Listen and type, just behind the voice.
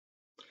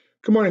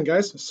Good morning,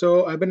 guys.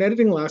 So I've been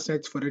editing last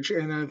night's footage,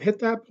 and I've hit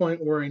that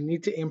point where I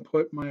need to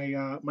input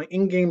my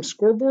in-game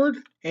scoreboard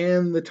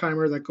and the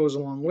timer that goes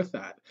along with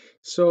that.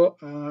 So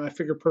I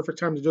figured perfect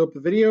time to do up a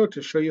video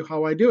to show you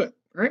how I do it.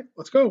 All right,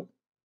 let's go.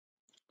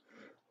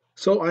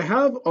 So I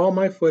have all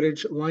my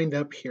footage lined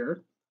up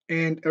here,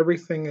 and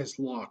everything is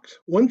locked.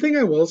 One thing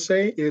I will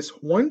say is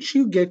once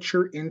you get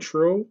your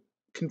intro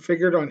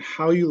configured on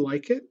how you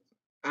like it,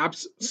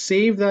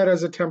 save that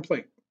as a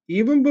template.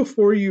 Even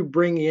before you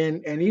bring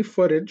in any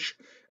footage,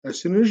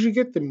 as soon as you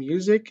get the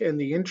music and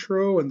the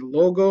intro and the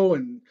logo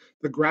and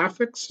the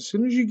graphics, as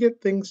soon as you get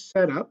things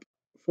set up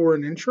for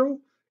an intro,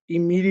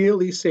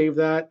 immediately save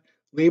that,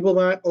 label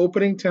that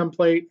opening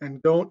template,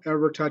 and don't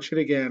ever touch it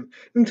again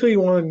until you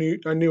want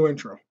a new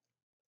intro.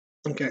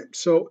 Okay,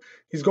 so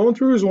he's going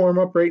through his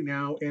warm-up right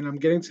now, and I'm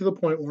getting to the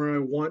point where I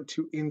want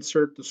to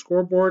insert the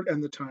scoreboard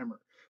and the timer.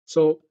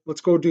 So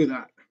let's go do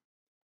that.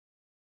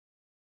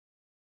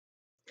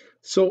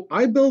 So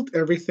I built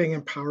everything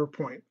in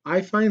PowerPoint. I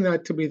find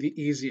that to be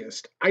the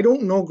easiest. I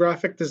don't know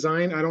graphic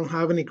design. I don't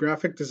have any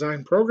graphic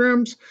design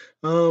programs,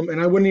 and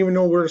I wouldn't even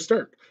know where to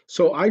start.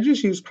 So I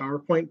just use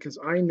PowerPoint because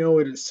I know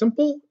it is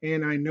simple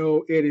and I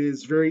know it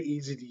is very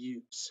easy to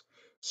use.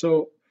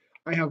 So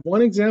I have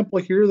one example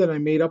here that I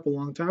made up a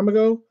long time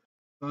ago.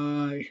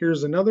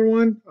 Here's another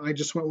one. I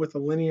just went with a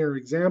linear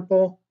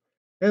example.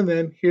 And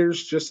then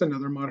here's just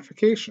another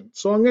modification.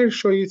 So I'm going to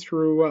show you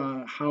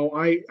through how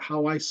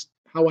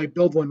I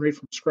build one right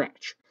from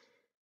scratch.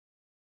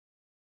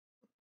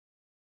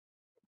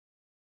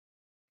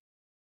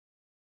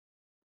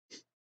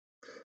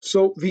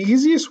 So the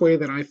easiest way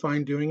that I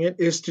find doing it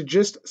is to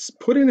just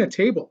put in a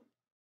table.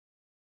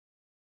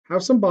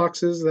 Have some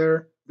boxes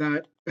there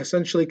that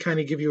essentially kind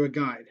of give you a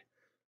guide.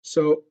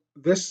 So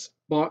this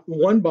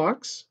one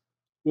box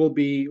will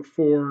be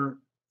for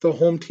the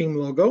home team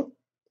logo.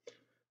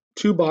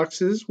 2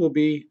 boxes will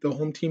be the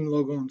home team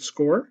logo and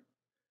score.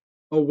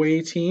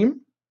 Away team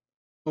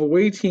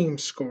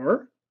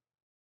score,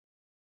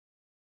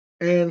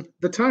 and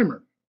the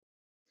timer.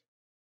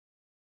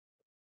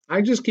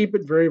 I just keep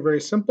it very, very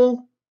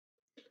simple.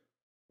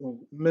 We'll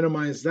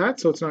minimize that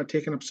so it's not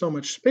taking up so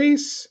much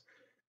space,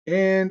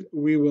 and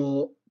we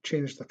will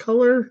change the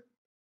color.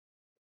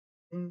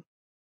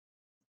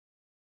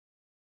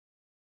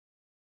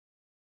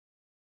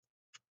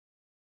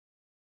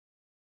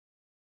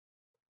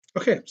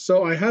 Okay,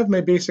 so I have my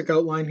basic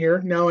outline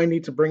here. Now I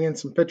need to bring in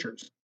some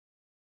pictures.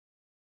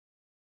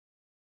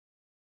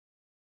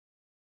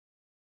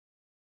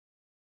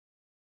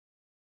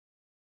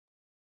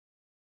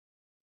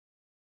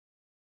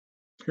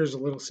 Here's a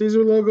Little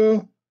Caesar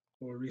logo.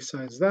 We'll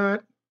resize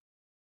that.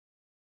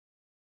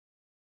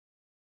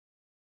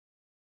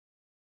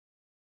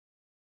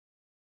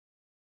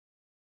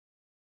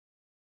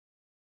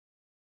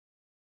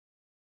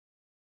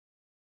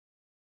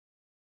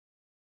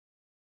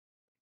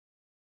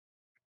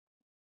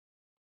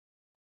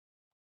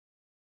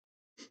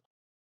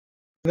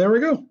 And there we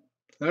go.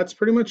 That's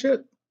pretty much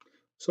it.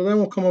 So then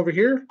we'll come over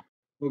here.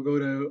 We'll go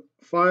to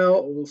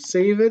File. We'll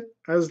save it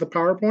as the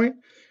PowerPoint.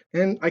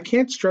 And I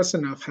can't stress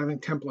enough having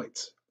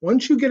templates.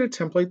 Once you get a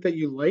template that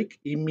you like,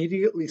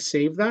 immediately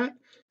save that.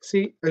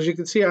 See, as you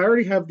can see, I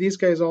already have these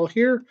guys all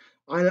here.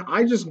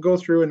 I just go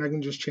through and I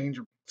can just change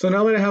them. So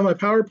now that I have my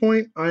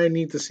PowerPoint, I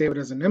need to save it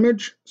as an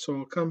image. So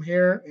I'll come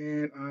here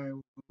and I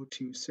will go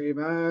to Save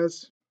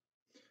As,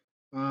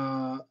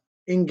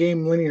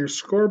 in-game linear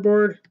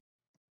scoreboard,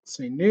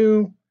 say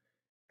New,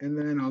 and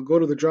then I'll go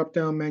to the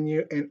drop-down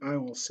menu and I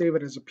will save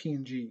it as a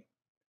PNG,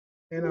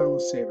 and I will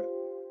save it.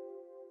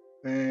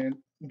 And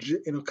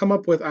it'll come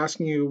up with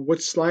asking you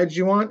which slides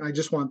you want. I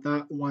just want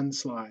that one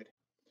slide.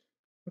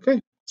 Okay,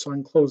 so I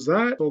can close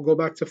that. We'll go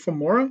back to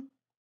Filmora,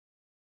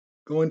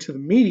 go into the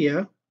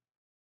media,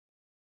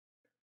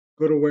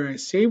 go to where I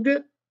saved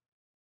it,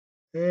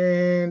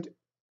 and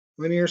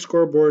linear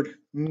scoreboard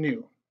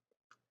new.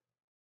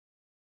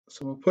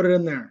 So we'll put it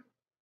in there.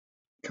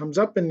 It comes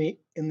up in the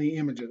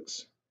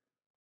images.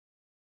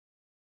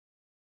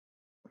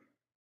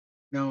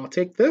 Now I'll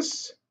take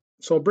this,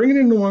 so I'll bring it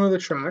into one of the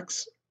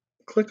tracks,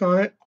 click on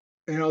it,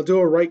 and I'll do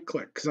a right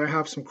click because I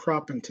have some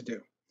cropping to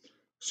do.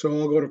 So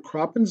I'll go to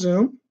crop and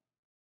zoom,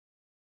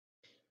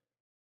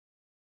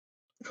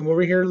 come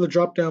over here to the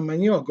drop down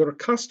menu, I'll go to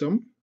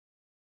custom,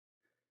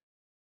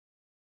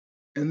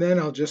 and then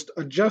I'll just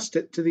adjust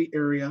it to the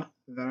area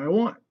that I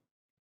want.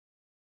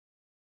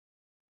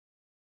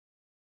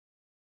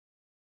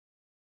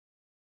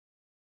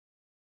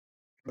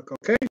 Click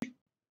OK.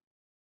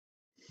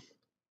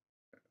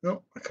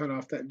 No, I cut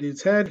off that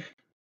dude's head.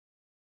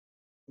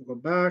 We'll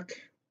go back.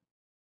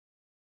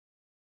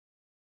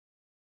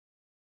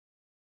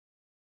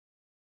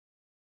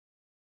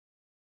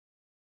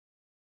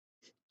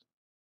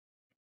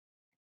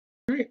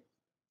 All right,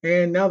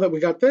 and now that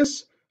we got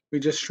this, we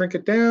just shrink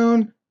it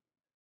down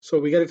so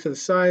we get it to the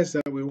size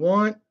that we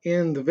want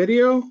in the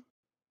video.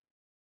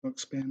 I'll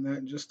expand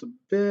that just a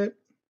bit.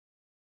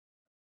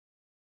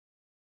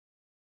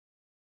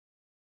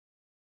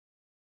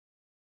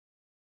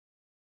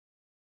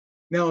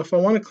 Now, if I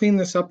want to clean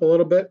this up a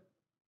little bit,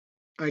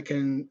 I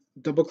can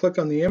double click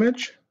on the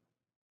image.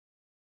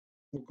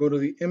 We'll go to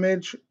the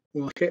image,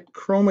 we'll hit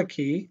chroma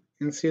key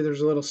and see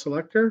there's a little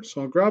selector.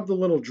 So I'll grab the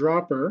little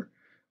dropper,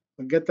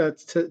 I'll get that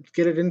to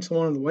get it into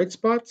one of the white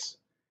spots,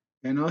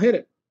 and I'll hit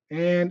it.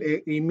 And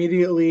it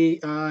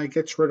immediately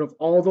gets rid of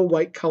all the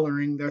white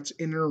coloring that's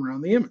in and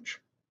around the image.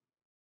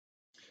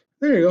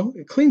 There you go.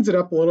 It cleans it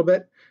up a little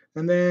bit,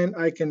 and then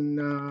I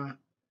can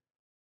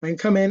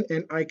come in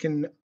and I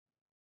can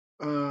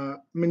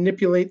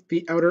manipulate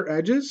the outer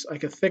edges. I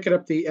can thicken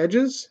up the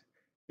edges,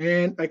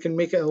 and I can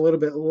make it a little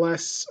bit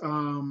less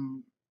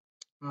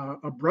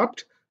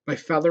abrupt by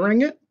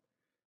feathering it.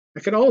 I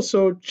could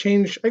also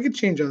change. I could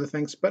change other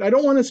things, but I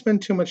don't want to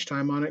spend too much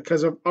time on it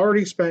because I've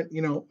already spent,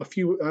 you know,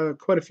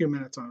 quite a few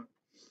minutes on it.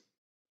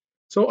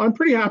 So I'm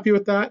pretty happy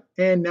with that,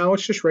 and now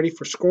it's just ready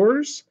for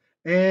scores,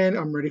 and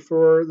I'm ready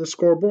for the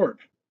scoreboard,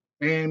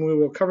 and we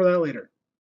will cover that later.